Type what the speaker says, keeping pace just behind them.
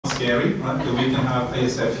scary, right? That we can have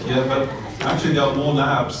ASF here, but actually there are more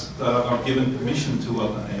labs that are given permission to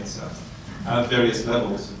work on ASF at various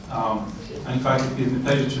levels. And in fact, it's been a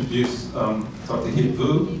pleasure to introduce Dr.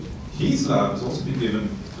 Hiep. His lab has also been given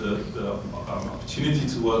the opportunity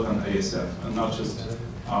to work on ASF, and not just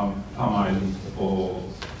Palm Island or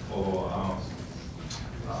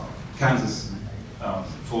Kansas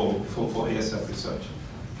for ASF research.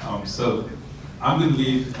 So I'm going to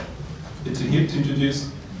leave it to him to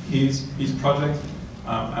introduce his project,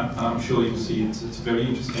 and I'm sure you'll see it's a very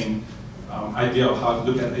interesting idea of how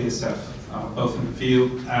to look at ASF, both in the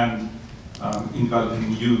field and in developing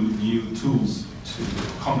new tools to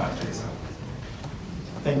combat ASF.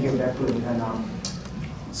 Thank you, Declan. And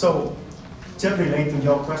so, just related to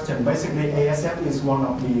your question, basically ASF is one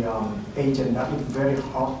of the agents that is very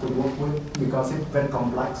hard to work with because it's very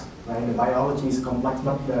complex. Right? The biology is complex,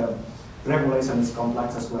 but the regulation is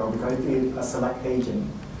complex as well because it is a select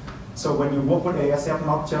agent. So when you work with ASF,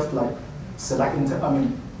 not just like select,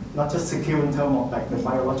 not just secure in terms of like the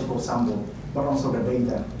biological sample, but also the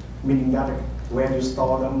data, meaning that where you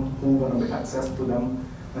store them, who's going to be access to them,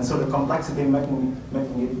 and so the complexity making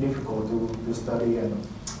it difficult to study. And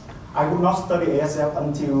I would not study ASF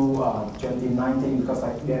until 2019 because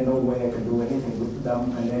I didn't know where I could do anything with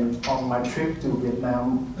them. And then on my trip to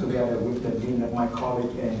Vietnam, together with the dean of my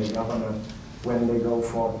college and the governor, when they go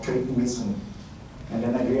for trade mission, and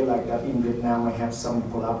then I realized that in Vietnam I have some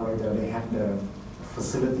collaborator. They have the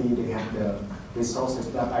facility, they have the resources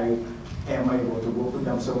that I am able to work with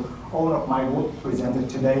them. So all of my work presented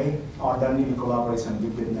today are done in collaboration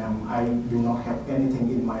with Vietnam. I do not have anything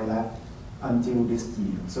in my lab until this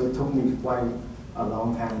year. So it took me quite a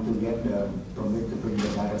long time to get the permit to bring the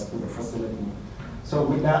virus to the facility. So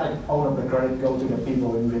with that, all of the credit go to the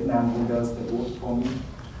people in Vietnam who does the work for me.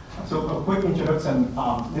 So a quick introduction.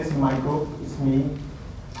 This is my group. It's me.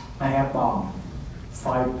 I have 5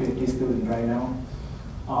 PhD students right now.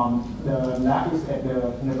 The lab is at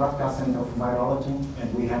the Nebraska Center of Virology,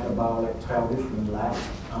 and we have about like 12 different labs,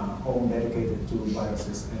 all dedicated to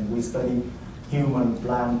viruses, and we study human,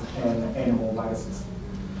 plant, and animal viruses.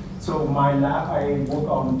 So my lab, I work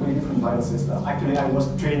on 3 different viruses. Actually, I was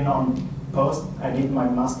trained on PRRS. I did my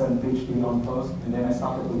master and PhD on PRRS, and then I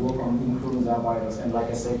started to work on influenza virus. And like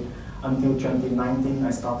I said, until 2019,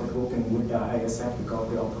 I started working with the ASF because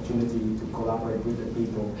the opportunity to collaborate with the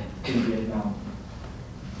people in Vietnam.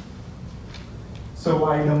 So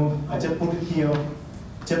I just put it here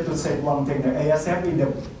just to say one thing. The ASF is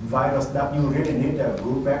the virus that you really need a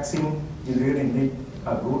good vaccine, you really need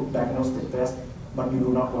a good diagnostic test, but you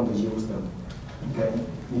do not want to use them. Okay?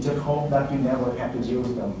 You just hope that you never have to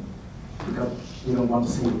use them because you don't want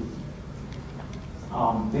to see it.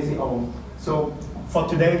 This is all. So for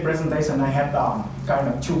today's presentation, I have kind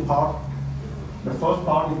of 2 parts. The first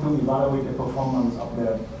part is to evaluate the performance of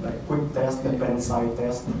the quick test, the Penside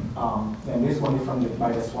test. And this one is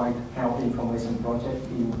by the Swine Health Information Project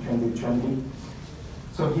in 2020.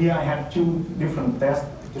 So here I have 2 different tests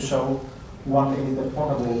to show. One is the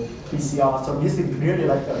portable PCR. So this is really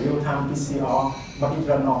like a real-time PCR, but it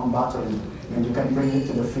runs on battery. And you can bring it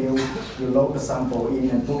to the field, you load the sample in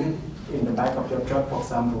and put it in the back of your truck, for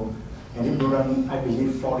example. And it will run, I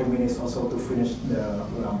believe, 40 minutes or so to finish the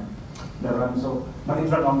run. So, but it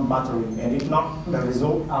runs on battery, and it's not, the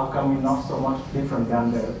result outcome is not so much different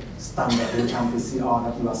than the standard real-time PCR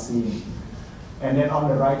that you are seeing. And then on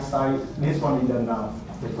the right side, this one is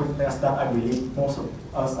the quick test that I believe most of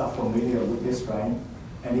us are familiar with this, right?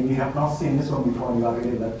 And if you have not seen this one before, you are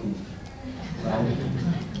really lucky, right?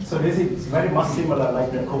 So this is very much similar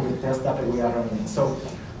like the COVID test that we are running. So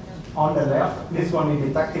on the left, this one is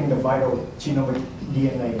detecting the viral genomic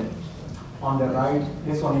DNA. On the right,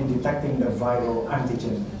 this one is detecting the viral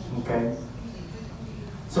antigen, okay?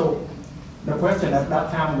 So the question at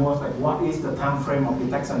that time was like, what is the time frame of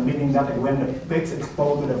detection? Meaning that when the pigs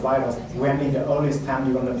exposed to the virus, when in the earliest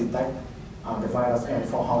time you're going to detect the virus and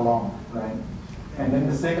for how long, right? And then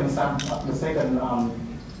the second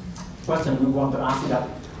question we want to ask is that,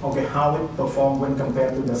 okay, how it performed when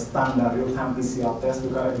compared to the standard real-time PCR test,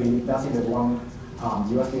 because I believe that is the one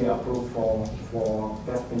USDA approved for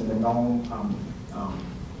testing the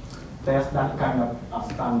test that kind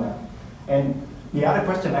of standard. And the other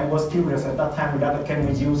question I was curious at that time, that can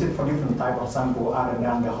we use it for different type of sample other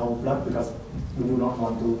than the whole blood, because we do not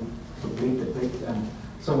want to bleed the pig. And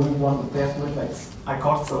so we want to test with, like, I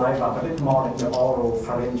call it saliva, but it's more like the oral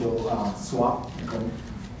pharyngeal swab. Okay.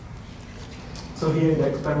 So here the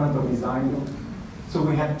experimental design. So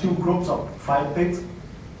we had 2 groups of 5 pigs,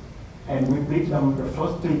 and we breed them the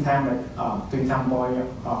first 3 times, like 3 times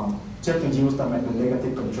boil just to use them as a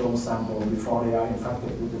negative control sample before they are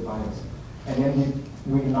infected with the virus. And then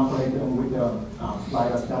we inoculate them with the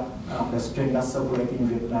virus that the strain that's circulating in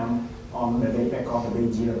Vietnam on the day they call the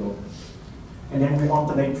day 0. And then we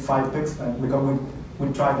alternate 5 pigs because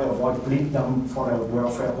we try to avoid bleed them for the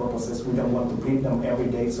welfare purposes. We don't want to bleed them every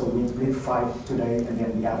day, so we bleed 5 today and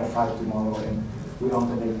then the other 5 tomorrow, and we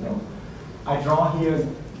alternate them. I draw here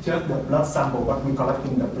just the blood sample, but we're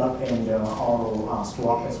collecting the blood and the oral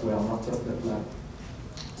swab as well, not just the blood.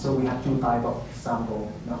 So we have 2 types of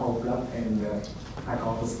sample, the whole blood and I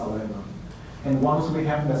call the saliva. And once we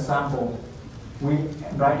have the sample, we,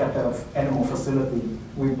 right at the animal facility,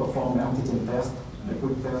 we perform the antigen test, the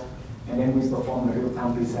quick test, and then we perform the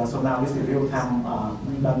real-time PCR. So now this is real-time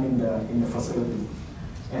done in the facility.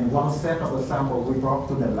 And one set of the sample we brought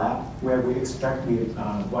to the lab where we extract the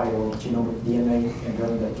viral genomic DNA and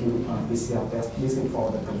run the PCR test. This is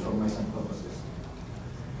for the confirmation purposes.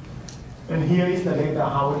 And here is the data,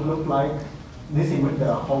 how it looked like. This is with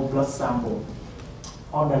the whole blood sample.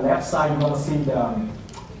 On the left side, you're going to see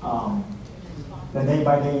the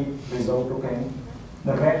day-by-day result, okay?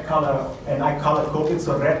 The red color, and I color coded,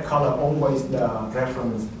 so red color always the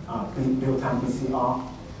reference real-time PCR.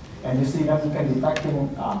 And you see that you can detect in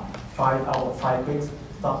 5 out of 5 pigs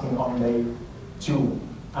starting on day 2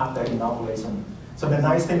 after inoculation. So the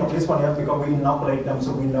nice thing of this one is because we inoculate them,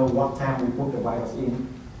 so we know what time we put the virus in.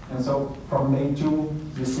 And so from day 2,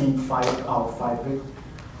 you see 5 out of 5 pigs.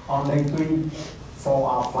 On day 3,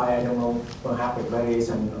 4 out of 5, I don't know, perhaps a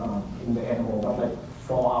variation in the animal, but like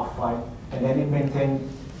 4 out of 5. And then it maintains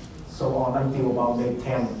so on until about day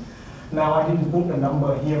 10. Now I didn't put the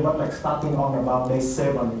number here, but like starting on about day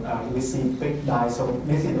 7, we see pig die. So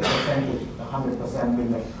this is the percentage, 100%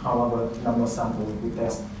 with like however number sample we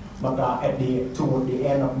test. But toward the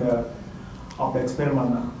end of the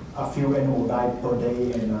experiment, a few animals died per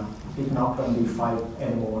day, and it not going to be 5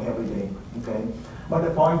 animals every day. Okay. But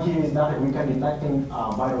the point here is that we can detect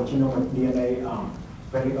viral genomic DNA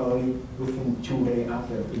very early, within 2 days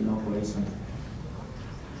after inoculation.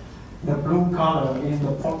 The blue color is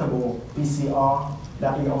the portable PCR.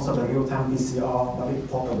 That is also the real-time PCR, but it's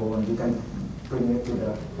portable and you can bring it to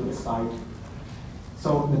the site.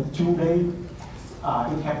 So the 2 day,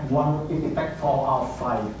 it detects 4 out of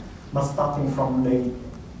 5. But starting from day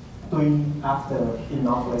 3 after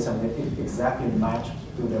inoculation, it exactly matched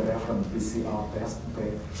to the reference PCR test.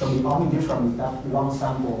 Okay. So the only difference is that one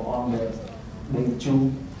sample on the day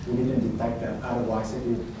 2, we didn't detect that. Otherwise, it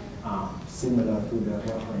is similar to the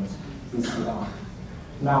reference PCR.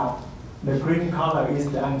 Now, the green color is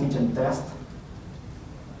the antigen test.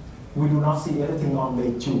 We do not see anything on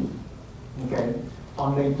day 2. Okay.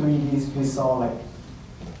 On day 3, we saw like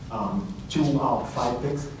 2 out of 5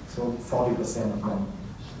 pigs, so 40% of them.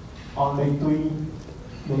 On day 3,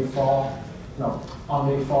 day 4, no, on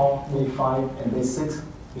day 4, day 5, and day 6,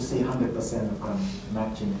 you see 100% of them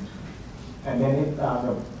matching. And then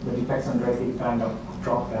the detection rate it kind of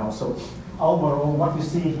dropped down. So overall, what you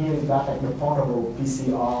see here is that the portable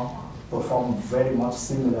PCR performed very much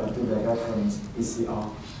similar to the reference PCR,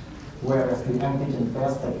 whereas the antigen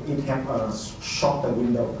test, it had a shorter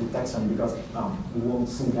window of detection because we won't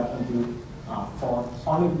see that until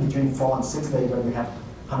only between 4 and 6 days when we have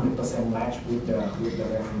 100% match with the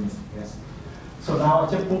reference. Yes. So now I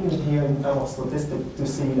just put it here in terms of statistics to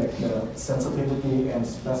see like the sensitivity and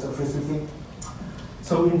specificity.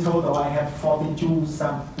 So in total, I have 82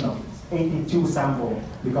 samples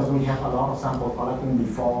because we have a lot of sample collecting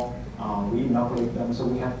before we inoculate them. So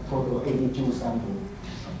we have total 82 samples.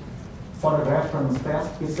 For the reference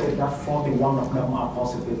test, it says that 41 of them are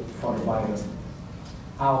positive for the virus.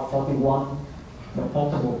 Out of 41, the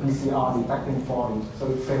portable PCR detecting 40, so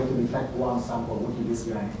it failed to detect one sample, which is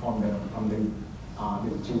this guy on the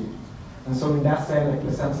 2. And so in that sense, like,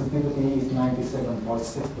 the sensitivity is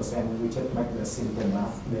 97.6%, which just make the simple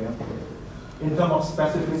math there. In terms of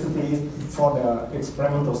specificity, for the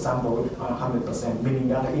experimental sample, 100%, meaning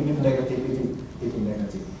that if it's negative, it is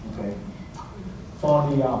negative. Okay. For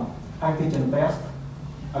the antigen test,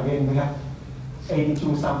 again, we have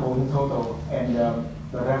 82 samples in total, and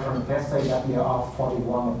the reference test say that there are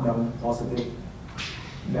 41 of them positive.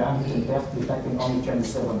 The antigen test detecting only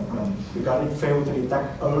 27 of them because it failed to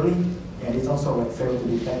detect early, and it's also like failed to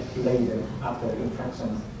detect later after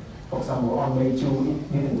infection. For example, on day 2,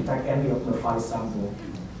 it didn't detect any of the 5 samples,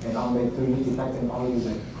 and on day 3, it detected only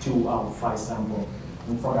like 2 out of 5 samples.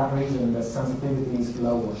 And for that reason, the sensitivity is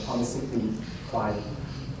lower, only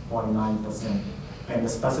 65.9%, and the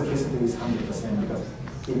specificity is 100% because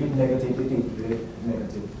if it's negative, it is really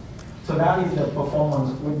negative. So that is the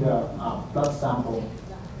performance with the blood sample.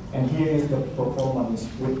 And here is the performance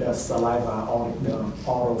with the saliva or the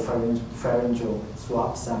oral pharyngeal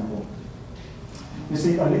swab sample. You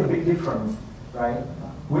see a little bit different, right?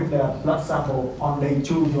 With the blood sample on day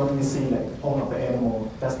 2, you only see like all of the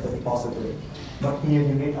animal tested positive. But here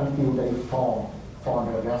you need until day 4 for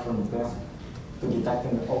the reference test to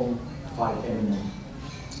detecting all 5 animals.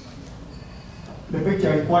 The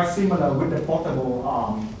picture is quite similar with the portable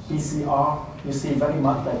PCR. You see very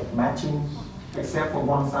much like matching, except for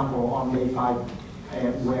one sample on day 5,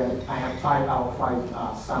 where I have 5 out of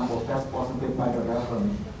 5 samples test positive by the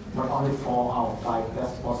reference, but only 4 out of 5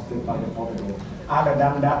 test positive by the portable. Other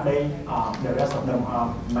than that, the rest of them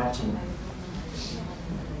are matching.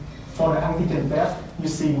 For the antigen test, you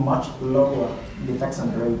see much lower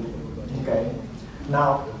detection rate. Okay.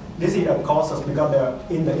 Now, this is a causes because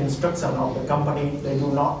in the instruction of the company, they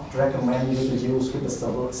do not recommend you to use with the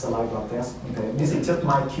saliva test. Okay. This is just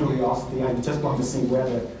my curiosity. I just want to see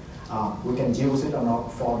whether we can use it or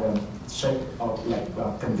not for the sake of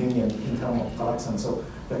convenience in terms of collection. So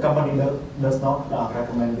the company does not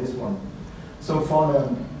recommend this one. So for the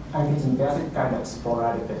antigen test, it's kind of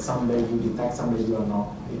sporadic. Like someday you detect, someday you are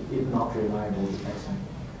not. It's not reliable detection.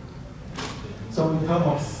 So in terms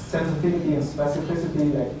of sensitivity and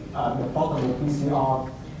specificity, like the portable PCR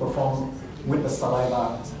performed with the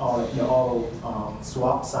saliva or like the oral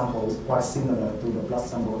swab sample is quite similar to the blood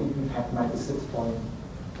sample. It had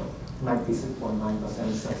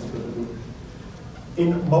 96.9% sensitivity.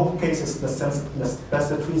 In both cases, the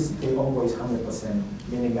specificity always 100%,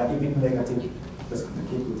 meaning that if it's negative, the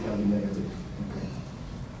kit will tell you negative. Okay.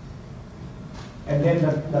 And then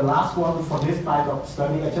the last one for this type of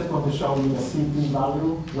study, I just want to show you the CT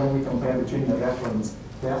value when we compare between the reference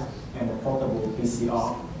test and the portable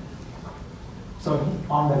PCR. So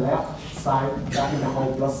on the left side, that is the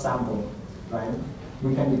whole blood sample, right?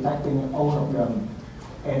 We can detect in all of the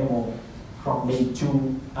animal from day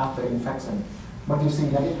 2 after infection. But you see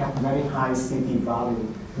that it has very high CT value,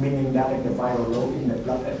 meaning that the viral load in the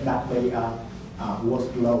blood at that day was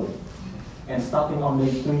low. And starting on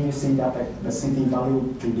day 3, you see that the CT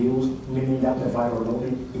value reduced, meaning that the viral load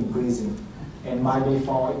is increasing. And by day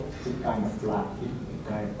 4, it's kind of flat, it's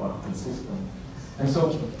kind of consistent. And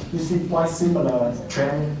so you see quite similar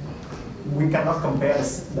trend. We cannot compare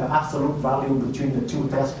the absolute value between the 2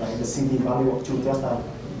 tests, right? The CT value of 2 tests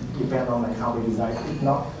depend on like how we design it.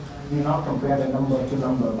 We not compare the number to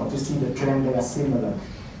number, but you see the trend, they are similar.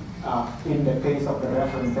 In the case of the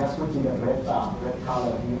reference test, which is the red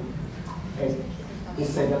color here, it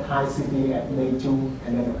said that high CT at day 2,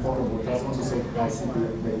 and then the portable test also said high CT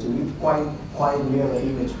at day 2. It's quite mirror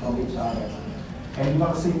image from each other. And you're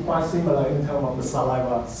going to see quite similar in terms of the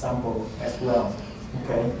saliva sample as well.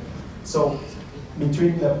 Okay, so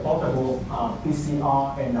between the portable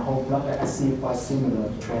PCR and the whole blood, I see quite similar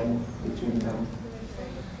trend between them.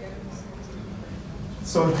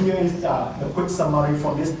 So here is the quick summary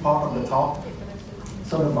for this part of the talk.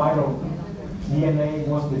 So the viral DNA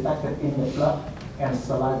was detected in the blood and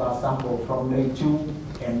saliva sample from day 2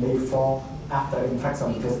 and day 4 after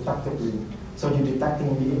infection respectively. So you're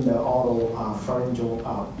detecting it in the oral pharyngeal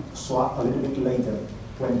swab a little bit later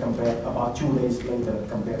when compared, about 2 days later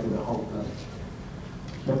compared to the whole blood.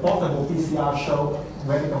 The portable PCR showed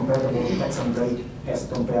very comparable detection rate as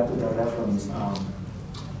compared to the reference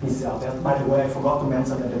PCR test. By the way, I forgot to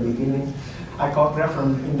mention at the beginning, I got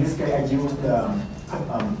reference, in this case I used the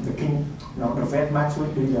King, the Vet Max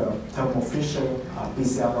would be the Thermo Fisher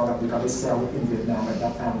PCR product because it's sold in Vietnam at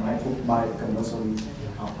that time. I could buy it commercially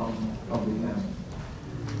from Vietnam.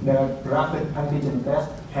 The rapid antigen test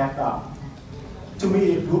had, to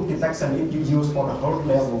me, it's good detection if you use for the herd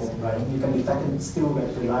level, right? You can detect it still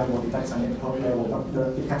with reliable detection at herd level,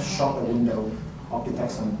 but it has shorter window of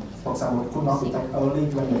detection. For example, it could not detect early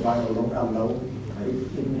when the viral load are low.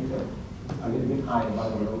 It needs a little bit higher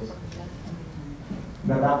viral load.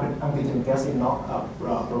 The rapid antigen test is not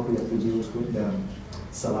appropriate to use with the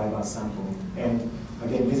saliva sample. And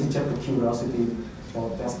again, this is just a curiosity for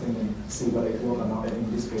testing and see whether it works or not, and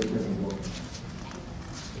in this case it doesn't work.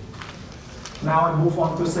 Now I move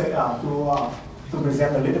on to say to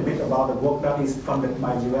present a little bit about the work that is funded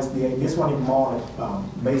by USDA. This one is more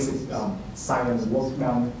like basic science work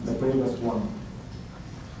than the previous one.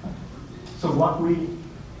 So what we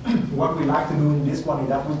like to do in this one is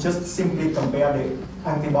that we just simply compare the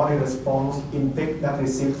antibody response in pig that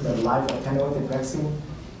received the live attenuated vaccine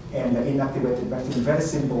and the inactivated vaccine. Very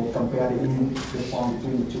simple, compare the immune response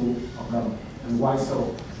between the 2 of them. And why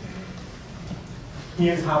so?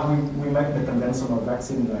 Here's how we make the conventional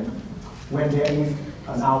vaccine, right? When there is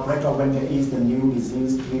an outbreak or when there is the new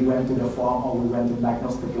disease, we went to the farm or we went to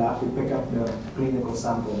diagnostic lab to pick up the clinical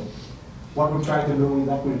sample. What we try to do is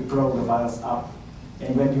that we grow the virus up.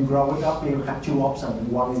 And when you grow it up, you have two options.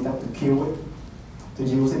 One is that to kill it, to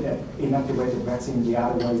use it as inactivated vaccine. The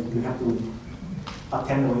other way is you have to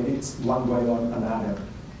attenuate it one way or another,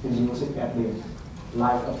 to use it as the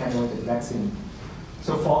live attenuated vaccine.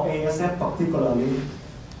 So for ASF particularly,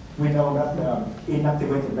 we know that the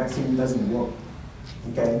inactivated vaccine doesn't work.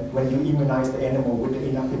 Okay, when you immunize the animal with the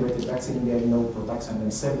inactivated vaccine, there is no protection,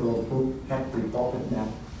 and several groups have reported that.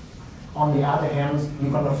 On the other hand,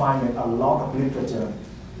 you're going to find that a lot of literature,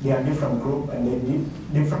 there are different groups and they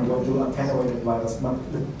did different ways to attenuate the virus, but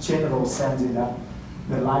the general sense is that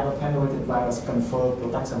the live attenuated virus confer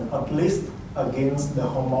protection at least against the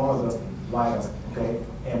homologous virus, okay?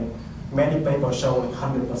 And many papers show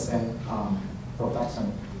 100%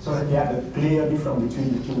 protection. So there are the clear difference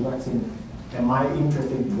between the two vaccines. And my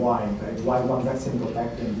interest is why, right? Why one vaccine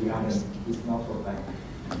protects and the other is not protected.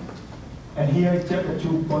 And here is just the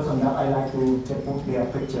two persons that I like to just put their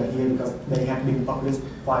picture here because they have been published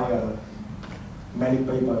by many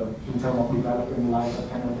papers in terms of developing live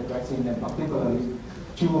attenuated vaccine, and particularly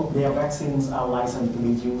two of their vaccines are licensed to be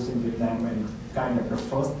used in Vietnam, and kind of the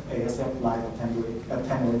first ASF live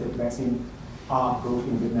attenuated vaccine are approved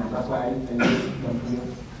in Vietnam. That's why I use them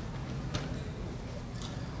here.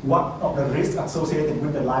 What of the risks associated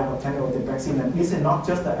with the live attenuated vaccine, and this is not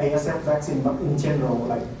just the ASF vaccine, but in general,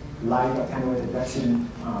 like live attenuated vaccine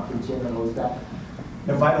in general, is that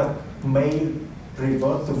the virus may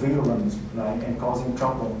revert to virulence, right, and causing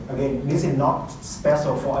trouble. Again, this is not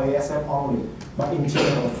special for ASF only, but in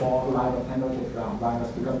general for live attenuated virus,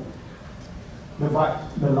 because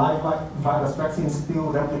the live virus vaccine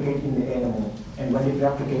still replicate in the animal, and when it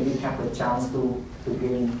replicates, it has the chance to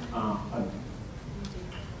gain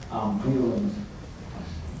virulence.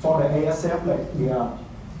 For the ASF, like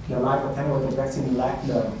the live attenuated vaccine lack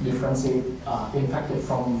the differentiate infected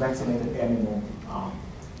from vaccinated animal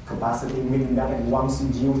capacity, meaning that once you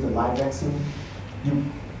use the live vaccine, you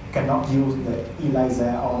cannot use the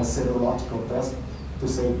ELISA or the serological test to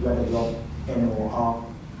say whether your animal are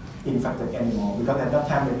infected animal, because at that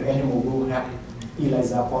time the animal will have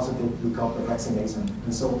ELISA positive because of the vaccination.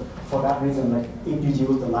 And so for that reason, like if you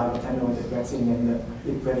use the live attenuated vaccine, then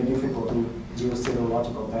it's very difficult to use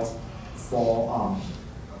serological tests for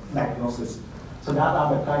diagnosis. So that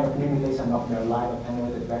are the kind of limitation of the live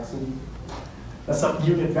attenuated vaccine. The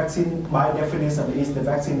subunit vaccine, by definition, is the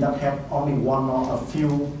vaccine that have only one or a few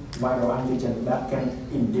viral antigens that can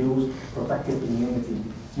induce protective immunity.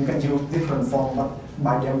 You can use different forms, but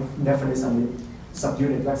by definition, the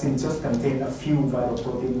subunit vaccine just contains a few viral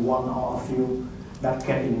protein, one or a few that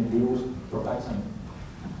can induce protection.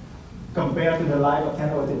 Compared to the live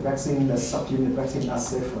attenuated vaccine, the subunit vaccine are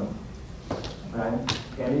safer, right?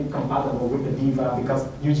 And it's compatible with the DVA because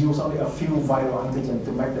you use only a few viral antigens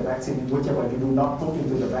to make the vaccine. Whichever you do not put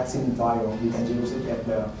into the vaccine vial, you can use it at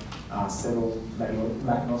the cell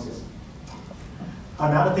diagnosis.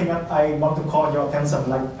 Another thing that I want to call your attention,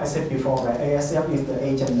 like I said before, that ASF is the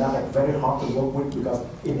agent that is very hard to work with because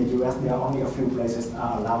in the US there are only a few places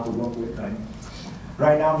are allowed to work with, right?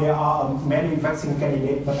 Right now there are many vaccine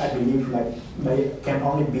candidates, but I believe like they can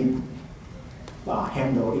only be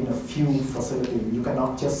handled in a few facilities. You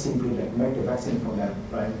cannot just simply like make the vaccine for them,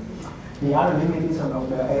 right? The other limitation of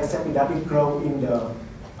the ASF is that it grows in the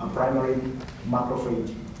primary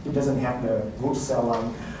macrophage. It doesn't have the good cell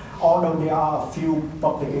line. Although there are a few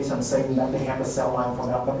publications saying that they have a cell line for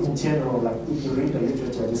that, but in general, like if you read the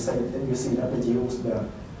literature, you see that they use the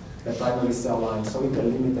primary cell line, so it's a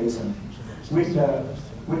limitation. With the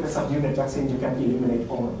subunit vaccine, you can eliminate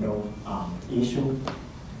all of those issues.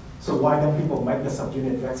 So why don't people make the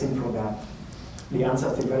subunit vaccine for that? The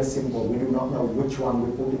answer is very simple. We do not know which one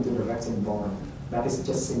we put into the vaccine bottle. That is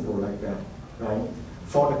just simple like that, right?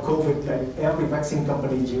 For the COVID, like every vaccine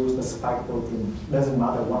company use the spike protein. Doesn't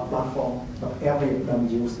matter what platform, but every of them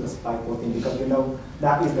use the spike protein because you know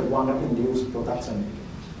that is the one that induces protection.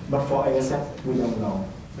 But for ASF, we don't know.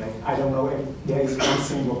 Right? I don't know if there is one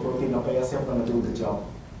single protein of ASF going to do the job.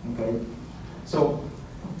 Okay, so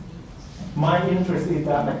my interest is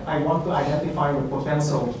that like, I want to identify the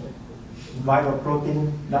potential viral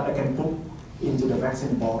protein that I can put into the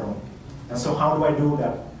vaccine bottle. And so how do I do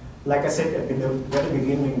that? Like I said at the very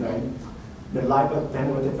beginning, right, the live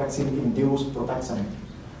attenuated vaccine induces protection.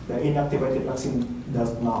 The inactivated vaccine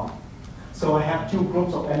does not. So I have two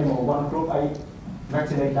groups of animals. One group I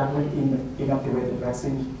vaccinate that with inactivated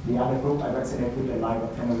vaccine. The other group I vaccinate with a live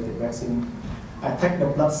attenuated vaccine. I take the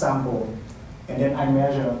blood sample and then I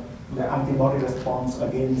measure the antibody response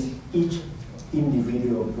against each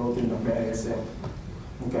individual protein of the ASF.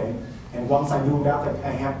 Okay, and once I do that,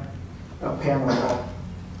 I have a panel of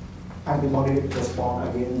antibody response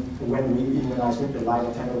again when we immunize with the live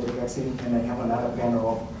attenuated vaccine, and I have another panel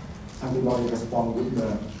of antibody response with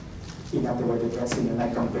the inactivated vaccine, and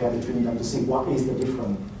I compare between them to see what is the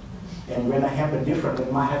difference. And when I have the difference,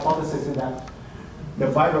 then my hypothesis is that the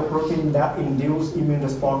viral protein that induce immune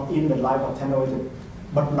response in the live attenuated,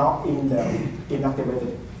 but not in the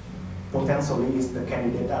inactivated, potentially is the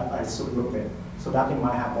candidate that I should look at. So that is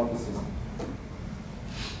my hypothesis.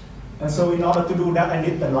 And so in order to do that, I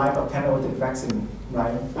need the live attenuated vaccine,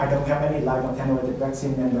 right? I don't have any live attenuated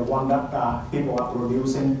vaccine, and the one that people are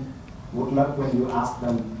producing would not when you ask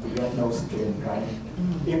them to get those strains, right?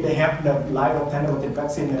 If they have the live attenuated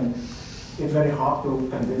vaccine, then it's very hard to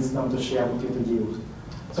convince them to share with you to use.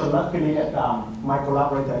 So luckily, my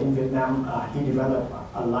collaborator in Vietnam, he developed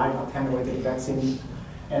a live attenuated vaccine.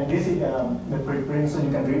 And this is the preprint, so you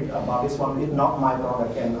can read about this one. It's not my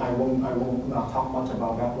product, and I won't talk much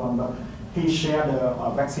about that one, but he shared the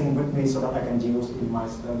vaccine with me so that I can use in my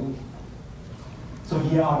study. So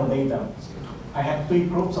here are the data. I had 3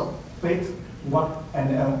 groups of pigs,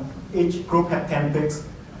 and each group had 10 pigs.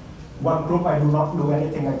 One group I do not do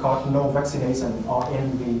anything, I call no vaccination, or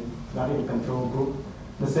NV, that is the control group.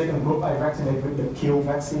 The second group I vaccinate with the Q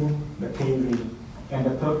vaccine, the KV. And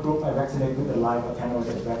the third group I vaccinate with the live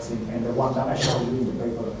attenuated vaccine, and the one that I showed you in the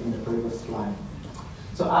paper in the previous slide.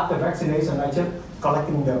 So after vaccination, I just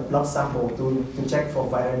collecting the blood sample to check for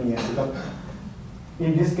viremia. Because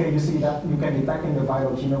in this case, you see that you can detect in the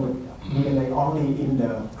viral genome DNA only in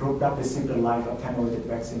the group that received the live attenuated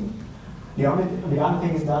vaccine. The other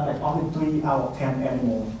thing is that like only 3 out of 10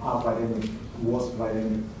 animals are viremic, was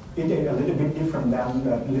viremic. It is a little bit different than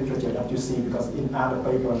the literature that you see, because in other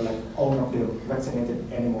papers, like all of the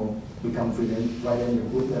vaccinated animals become viremic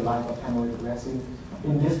with the live attenuated vaccine.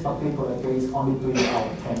 In this particular case, only 3 out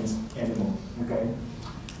of 10 animals. Okay,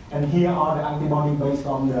 and here are the antibody based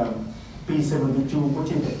on the P72,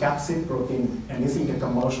 which is the capsid protein, and this is the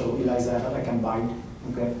commercial ELISA that I can bind.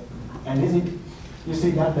 Okay, and this is, you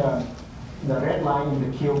see that the red line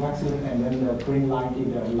is the Q vaccine, and then the green line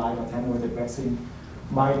is the live attenuated vaccine.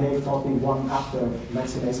 By day 41 after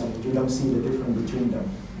vaccination, you don't see the difference between them.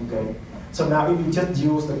 Okay. So now if you just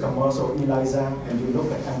use the commercial ELISA and you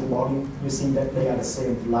look at antibody, you see that they are the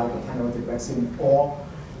same live attenuated vaccine or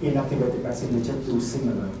inactivated vaccine. They just do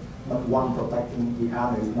similar, but one protecting the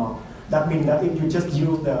other is not. That means that if you just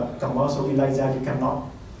use the commercial ELISA, you cannot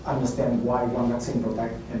understand why one vaccine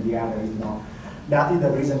protects and the other is not. That is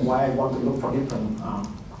the reason why I want to look for different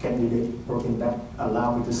candidate protein that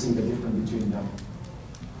allow me to see the difference between them.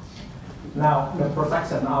 Now, the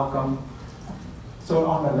protection outcome. So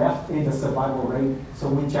on the left is the survival rate. So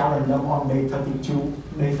we challenge them on day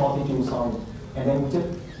 42, sorry. And then we just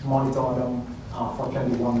monitor them for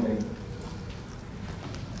 21 days.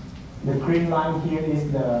 The green line here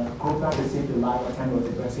is the group that received the live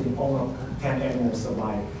attenuated vaccine. All of 10 animals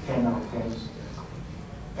survive, 10 out of 10.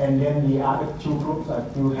 And then the other 2 groups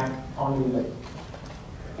that you have only like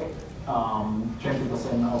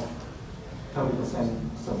 20% of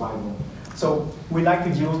 30% survival. So we like to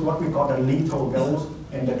use what we call the lethal dose,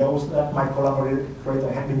 and the dose that my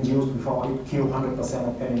collaborator had been used before, it killed 100%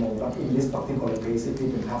 of animals, but in this particular case, it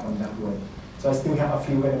didn't happen that way. So I still have a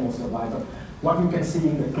few animals survive. But what you can see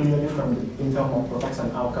in the clear difference in terms of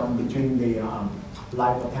protection outcome between the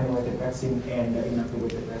live attenuated vaccine and the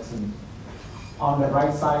inactivated vaccine. On the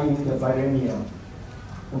right side is the viremia.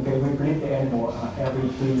 Okay, we bleed the animal every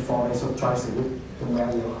 3-4 days, so twice a week to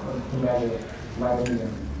measure viremia.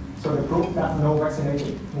 So the group that no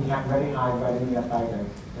vaccinated, we have very high viremia titer,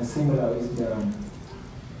 and similar is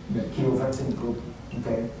the Q vaccine group.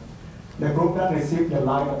 Okay, the group that received the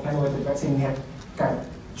live attenuated vaccine have kind of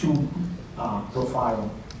 2 profiles.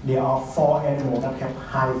 There are 4 animals that have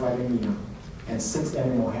high viremia, and 6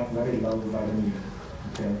 animals have very low viremia.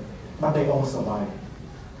 Okay, but they all survive.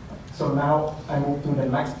 So now I move to the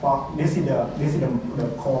next part. This is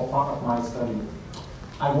the core part of my study.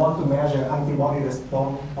 I want to measure antibody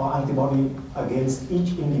response or antibody against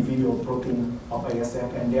each individual protein of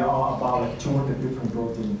ASF, and there are about like 200 different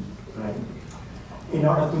proteins, right? In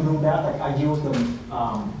order to do that, like I use the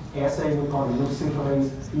assay we call the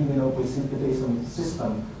luciferase immunoprecipitation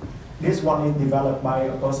system. This one is developed by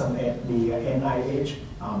a person at the NIH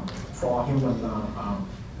for human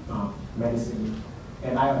medicine,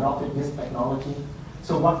 and I adopted this technology.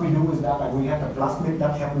 So what we do is that we have a plasmid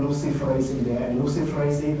that have luciferase in there, and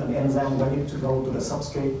luciferase is an enzyme when it to go to the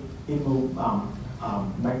substrate, it will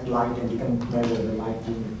make light, and you can measure the light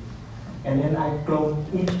in it. And then I clone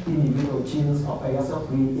each individual genes of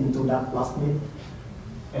ASFV into that plasmid.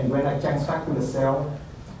 And when I transfect to the cell,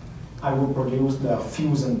 I will produce the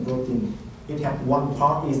fusion protein. It has one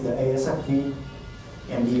part is the ASFV,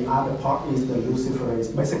 and the other part is the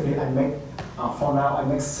luciferase. Basically, I make, for now, I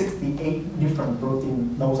make 68 different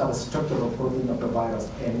proteins. Those are the structural protein of the virus.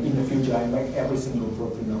 And in the future, I make every single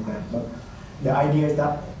protein of that. But the idea is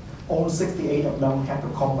that all 68 of them have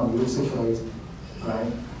a common luciferase,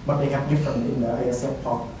 right? But they have different in the ASF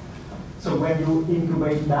part. So when you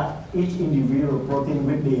incubate that, each individual protein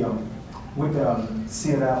with the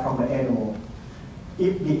sera from the animal,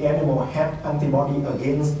 if the animal had antibody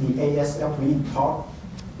against the ASFV part,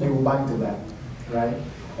 they will bind to that, right?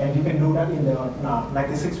 And you can do that in the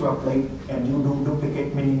 96 well plate, and you do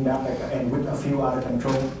duplicate, meaning that, and with a few other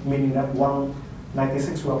control, meaning that one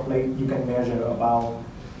 96 well plate, you can measure about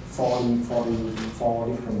 44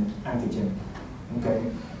 different antigen, okay?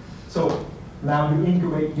 So now you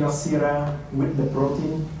incubate your sera with the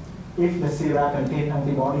protein. If the sera contain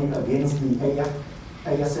antibody against the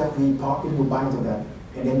ASFV part, it will bind to that.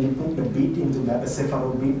 And then you put the bead into that, the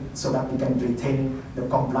cephalo bead, so that you can retain the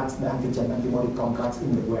complex, the antigen-antibody complex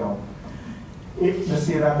in the well. If the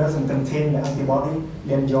sera doesn't contain the antibody,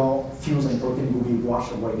 then your fusion protein will be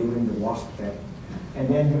washed away during the wash step. And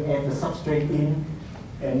then you add the substrate in,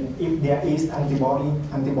 and if there is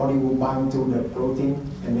antibody will bind to the protein,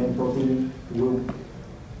 and then protein will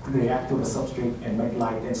react to the substrate and make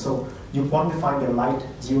light. And so you quantify the light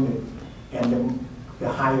unit, and the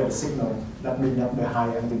higher the signal, that means that the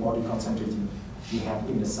higher antibody concentration you have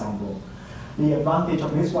in the sample. The advantage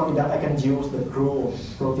of this one is that I can use the crude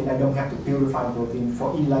protein. I don't have to purify protein.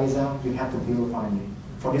 For ELISA, you have to purify it.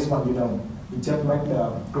 For this one, you don't. You just make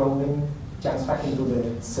the cloning, transfect into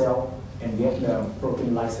the cell, and get the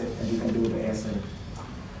protein lysate, and you can do the assay.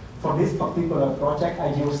 For this particular project,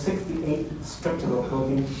 I use 68 structural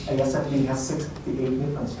protein. ASFV has 68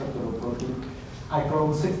 different structural protein. I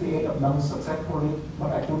cloned 68 of them successfully,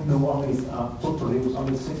 but I could produce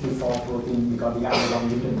only 64 protein because the other one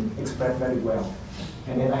didn't express very well.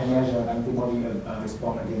 And then I measured antibody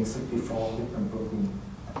response against 64 different proteins.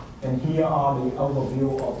 And here are the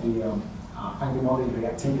overview of the antibody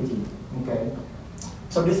reactivity. Okay.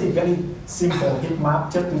 So this is very simple heat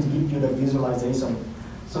map just to give you the visualization.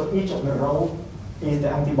 So each of the row is the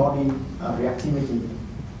antibody reactivity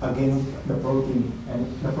against the protein.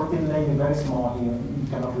 And the protein name is very small here, you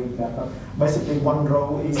cannot read that. But basically one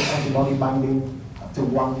row is antibody binding to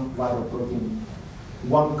one viral protein.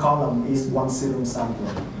 One column is one serum sample.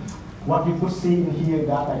 What you could see in here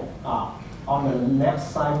that on the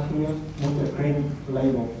left side here with the green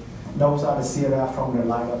label, those are the sera from the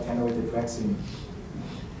live attenuated vaccine.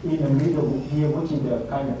 In the middle here, which is the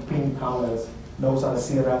kind of pink colors, those are the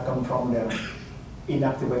sera come from the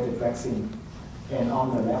inactivated vaccine. And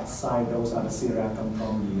on the left side, those are the sera come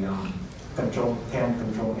from the control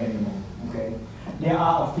animal. Okay. There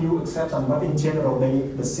are a few exceptions, but in general,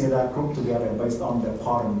 the sera group together based on the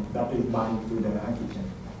pattern that is bind to the antigen.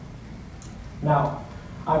 Now,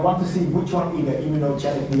 I want to see which one is the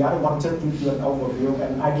immunogenic. The other one just gives you an overview,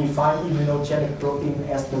 and I define immunogenic protein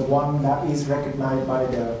as the one that is recognized by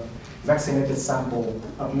the vaccinated sample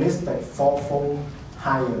at least like 4-fold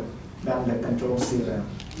higher than the control sera.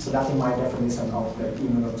 So that's my definition of the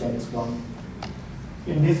immunogenic one.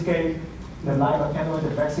 In this case, the live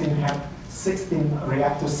attenuated vaccine have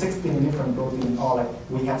react to 16 different proteins, or like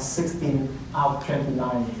we have 16 out of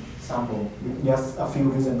 29 samples. There's a few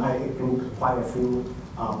reasons I include quite a few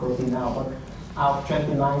protein now, but out of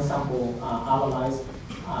 29 samples analyzed,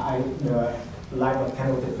 the live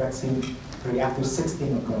attenuated vaccine react to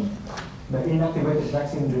 16 of them. The inactivated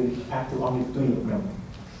vaccine react to only 3 of them.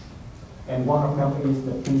 And one of them is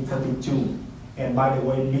the P32. And by the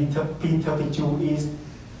way, P32 is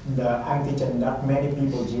the antigen that many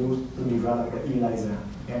people use to develop the ELISA.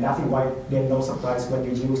 And that's why there's no surprise when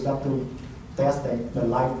you use that to test the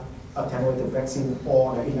live attenuated vaccine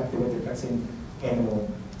or the inactivated vaccine, animal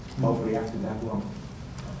both react to that one.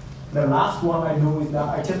 The last one I do is that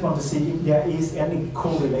I just want to see if there is any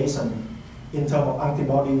correlation in terms of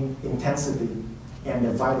antibody intensity and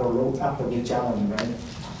the viral load after the challenge, right?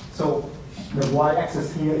 So the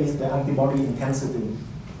y-axis here is the antibody intensity,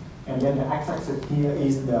 and then the x-axis here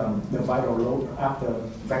is the viral load after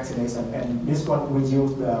vaccination. And this one we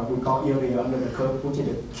use we call area under the curve, which is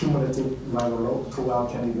the cumulative viral load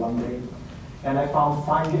throughout 21 days. And I found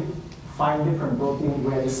five different proteins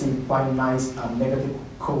where you see quite nice negative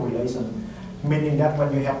correlation, meaning that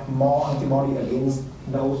when you have more antibody against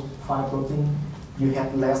those 5 proteins, you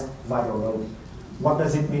have less viral load. What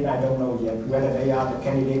does it mean? I don't know yet. Whether they are the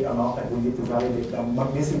candidate or not, that we need to validate them.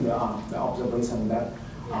 But this is the observation that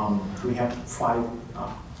we have five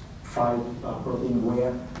protein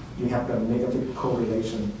where you have the negative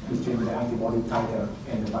correlation between the antibody titer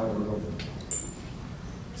and the viral load.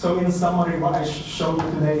 So in summary, what I showed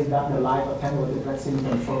you today is that the live attenuated vaccine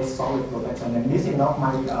confers solid protection. And this is not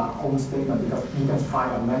my own statement, because you can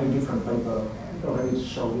find many different papers already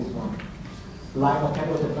show this one. Live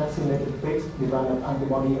attenuated vaccinated pigs develop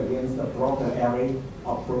antibody against a broader array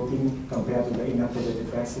of protein compared to the inactivated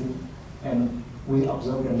vaccine. And we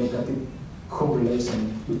observe the negative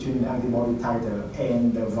correlation between the antibody titer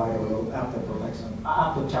and the viral load after protection,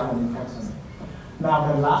 after challenge infection.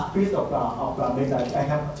 Now, the last piece of data, I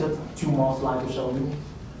have just 2 more slides to show you.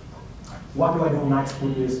 What do I do next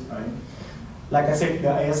with this, right? Like I said, the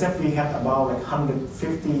ASFV had about like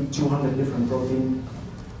 150, 200 different proteins.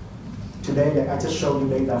 Today, I just showed you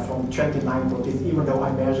data from 29 proteins. Even though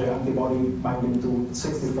I measure antibody binding to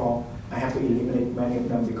 64, I have to eliminate many of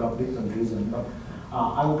them because of different reasons. But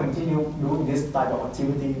I will continue doing this type of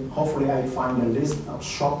activity. Hopefully, I find a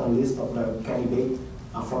shorter list of the candidates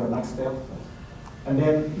for the next step. And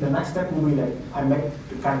then the next step will be like I make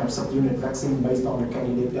the kind of subunit vaccine based on the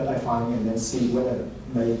candidate that I find, and then see whether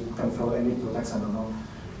they confer any protection or not.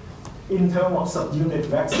 In terms of subunit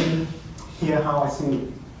vaccine, here how I see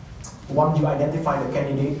it. Once you identify the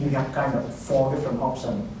candidate, you have kind of 4 different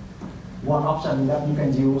options. One option is that you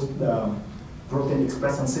can use the protein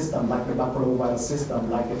expression system, like the baculovirus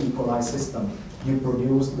system, like the E. coli system. You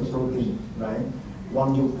produce the protein, right?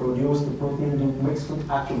 Once you produce the protein, you mix with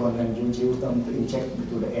adjuvant and you use them to inject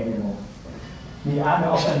into the animal. The other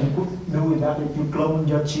option you could do is that if you clone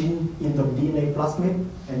your gene into DNA plasmid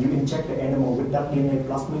and you inject the animal with that DNA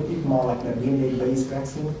plasmid, it's more like the DNA-based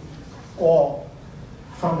vaccine. Or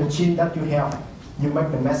from the gene that you have, you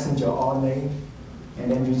make the messenger RNA,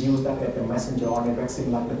 and then you use that as the messenger RNA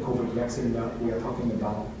vaccine, like the COVID vaccine that we are talking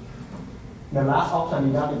about. The last option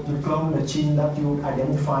is that if you clone the gene that you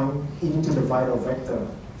identify into the viral vector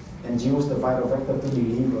and use the viral vector to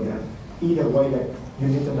deliver that. Either way, that you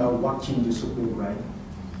need to know what gene you should do, right?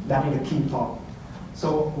 That is the key part.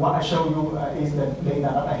 So what I show you is the data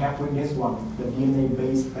that I have with this one, the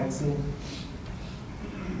DNA-based vaccine.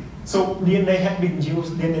 So DNA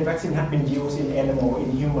vaccine has been used in animal,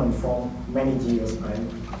 in human for many years, right?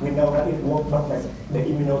 We know that it works, but the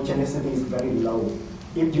immunogenicity is very low.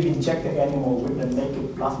 If you inject the animal with the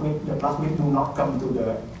naked plasmid, the plasmid do not come to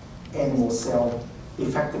the animal cell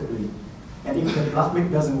effectively. And if the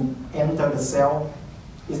plasmid doesn't enter the cell,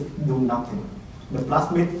 it do nothing. The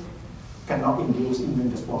plasmid cannot induce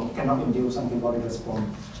immune response, cannot induce antibody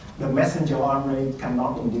response. The messenger RNA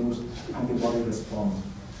cannot induce antibody response.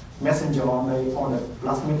 Messenger RNA or the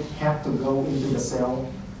plasmid have to go into the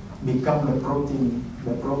cell, become the protein.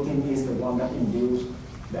 The protein is the one that induces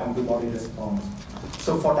the antibody response.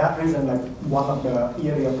 So for that reason, like one of the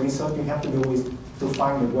area of research you have to do is to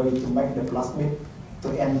find a way to make the plasmid to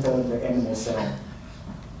enter the animal cell.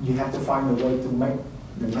 You have to find a way to make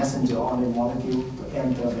the messenger RNA molecule to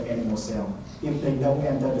enter the animal cell. If they don't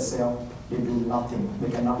enter the cell, they do nothing.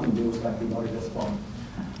 They cannot induce the antibody response.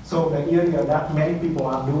 So the area that many people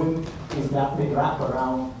are doing is that they wrap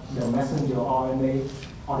around the messenger RNA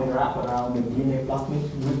or they wrap around the DNA plasmid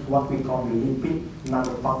with what we call the lipid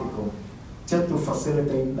nanoparticle, just to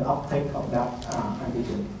facilitate the uptake of that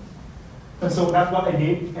antigen. And so that's what I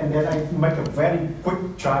did, and then I make a very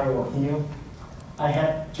quick trial here. I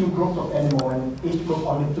had 2 groups of animals, and each group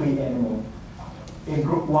only 3 animals. In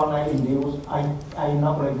group 1, I induced, I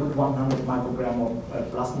inoculated with 100 micrograms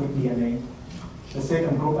of plasmid DNA. The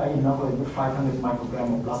second group, I inoculated with 500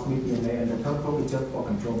 micrograms of plasmid DNA, and the third group is just for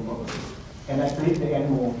control purposes. And I treat the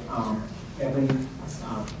animal every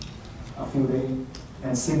a few days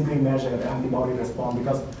and simply measure the antibody response,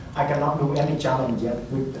 because I cannot do any challenge yet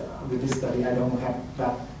with this study. I don't have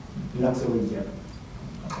that luxury yet.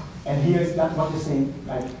 And here is that what you see,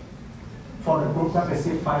 like for the group that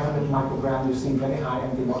received 500 micrograms, you see very high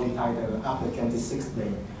antibody titer after 26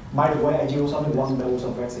 days. By the way, I use only 1 dose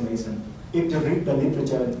of vaccination. If you read the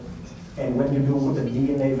literature, and when you do with the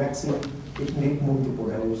DNA vaccine, it needs multiple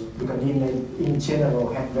doses, because DNA in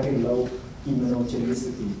general has very low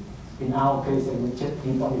immunogenicity. In our case, we just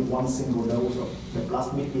give only 1 single dose of the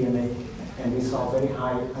plasmid DNA, and we saw very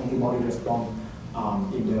high antibody response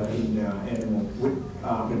in the animal with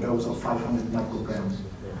the dose of 500 micrograms.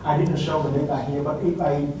 I didn't show the data here, but if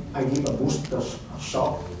I give a booster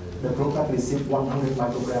shot, the group that received 100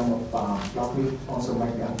 micrograms of plasmid also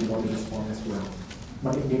make the antibody response as well.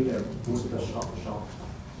 But it did a booster shot.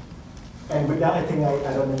 And with that, I think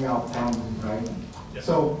I don't know our time, right? Yep.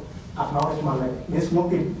 So acknowledgement, like this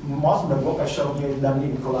work, most of the work I showed here is done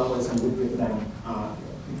in collaboration with Vietnam,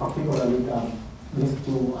 particularly these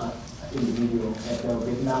two individuals at the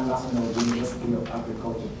Vietnam National University of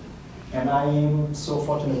Agriculture. And I am so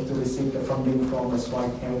fortunate to receive the funding from the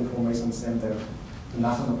Swine Health Information Center, the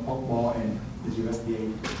National Pork Board, and the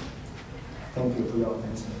USDA. Thank you for your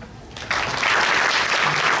attention.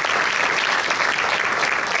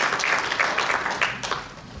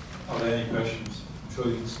 Are there any questions? I'm sure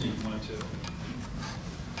you can sneak mine too.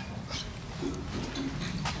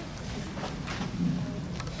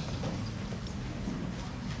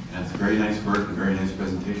 That's very nice work and very nice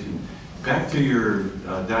presentation. Back to your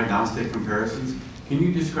diagnostic comparisons, can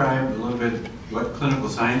you describe a little bit what clinical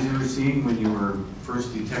signs you were seeing when you were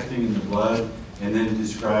first detecting in the blood, and then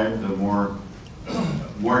describe the more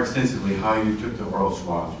extensively how you took the oral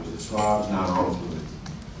swabs? Was it swabs, not oral fluids?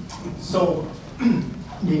 So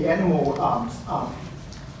the animal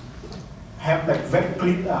have like very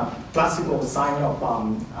clear classical sign of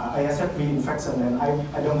ASFV infection, and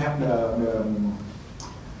I don't have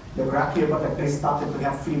the graph here, but like they started to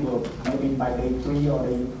have fever maybe by day 3 or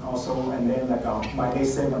day or so, and then like by day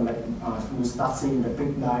 7, like we start seeing the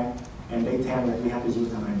pig die, and day 10, like we have to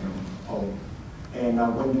euthanize them all. And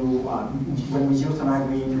when we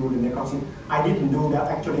euthanize, we do the necropsy. I didn't do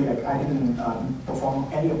that actually. Like I didn't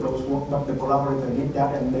perform any of those work, but the collaborator did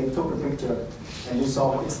that, and they took a picture, and you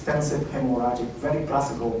saw extensive hemorrhagic, very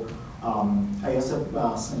classical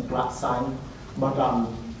ASF sign, but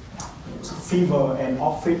fever and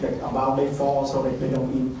off feed like about day 4, so that they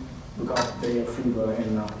don't eat because they have fever,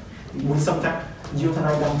 and we sometimes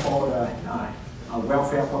euthanize them for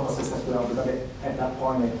welfare purposes as well, because at that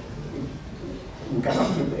point you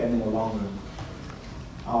cannot keep the animal longer.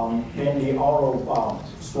 Then the oral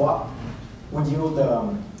swab, we use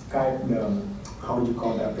the how do you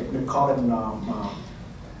call that? The cotton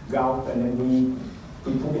gauze, and then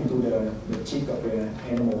we put into the cheek of the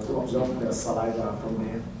animal to absorb the saliva from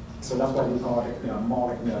there. So that's why we call it more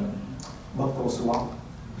like the buccal swab.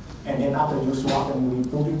 And then after you swab them, we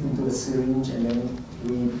put it into the syringe, and then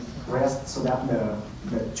we press so that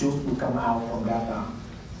the juice will come out from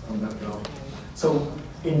that drug. So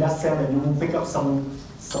in that cell, you will pick up some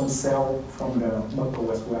cell from the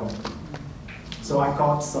buccal as well. So I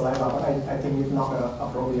caught saliva, but I think it's not an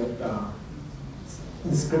appropriate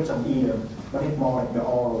description either, but it's more like the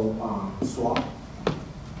oral swab.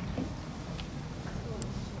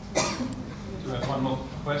 Do we have one more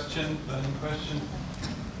question? Burning question?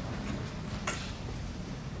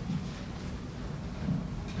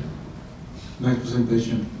 Nice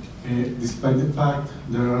presentation. Despite the fact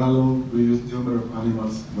there are a low reduced number of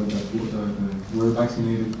animals that were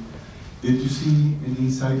vaccinated, did you see any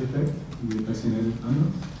side effect with vaccinated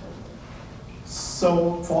animals?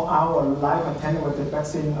 So for our live attenuated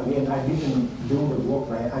vaccine, again, I didn't do the work,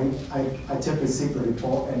 right? I just received the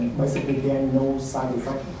report, and basically there are no side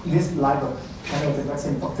effect. This live attenuated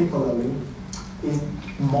vaccine particularly is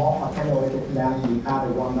more attenuated than the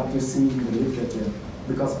other one that you see in the literature,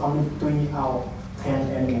 because only 3 out of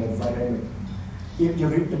 10 animals viremic. If you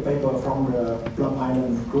read the paper from the Plum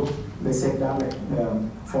Island group, they said that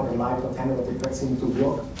for the live attenuated vaccine to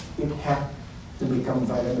work, it had to become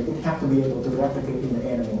viremic. It had to be able to replicate in the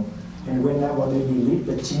animal. And whenever they delete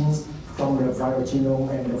the genes from the viral genome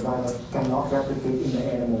and the virus cannot replicate in the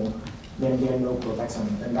animal, then there is no protection.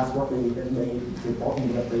 And that's what they report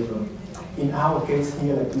in the paper. In our case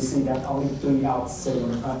here, like we see that only 3 out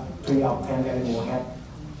of 10 animals had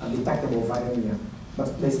a detectable viremia,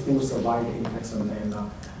 but they still survive the infection. And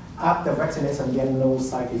after vaccination, there is no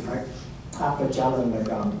side effect. After challenge, like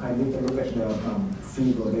I need to look at the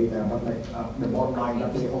fever data, but like the bottom line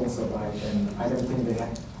that they all survived, and I don't think they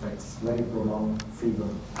had like very prolonged fever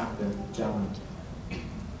after challenge.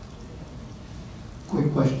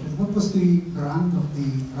 Quick question: what was the brand of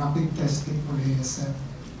the rapid testing for the ASF,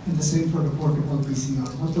 and the same for the portable PCR?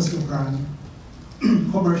 What was the brand,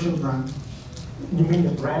 commercial brand? You mean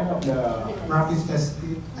the brand of the rapid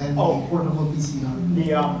testing and the portable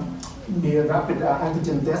PCR? The rapid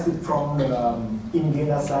antigen test is from the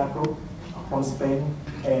Ingenia group from Spain,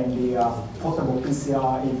 and the portable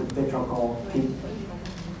PCR is the Tetracore kit.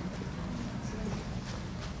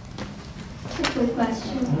 A quick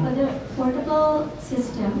question. For the portable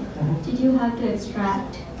system, did you have to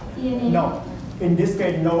extract DNA? No. In this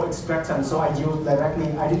case, no extraction, so I use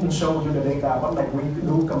directly, I didn't show you the data, but like we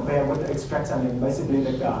do compare with the extraction, and basically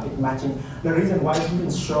like, it matching. The reason why I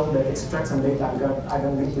didn't show the extraction data, because I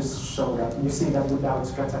don't need to show that. You see that without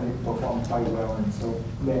extraction, it performed quite well, and so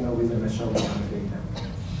there's no reason to show that on the data.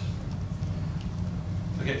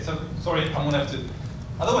 Okay, so sorry, I'm going to have to,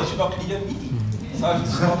 otherwise you're not going to get me. So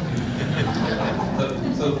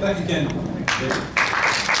thank you again.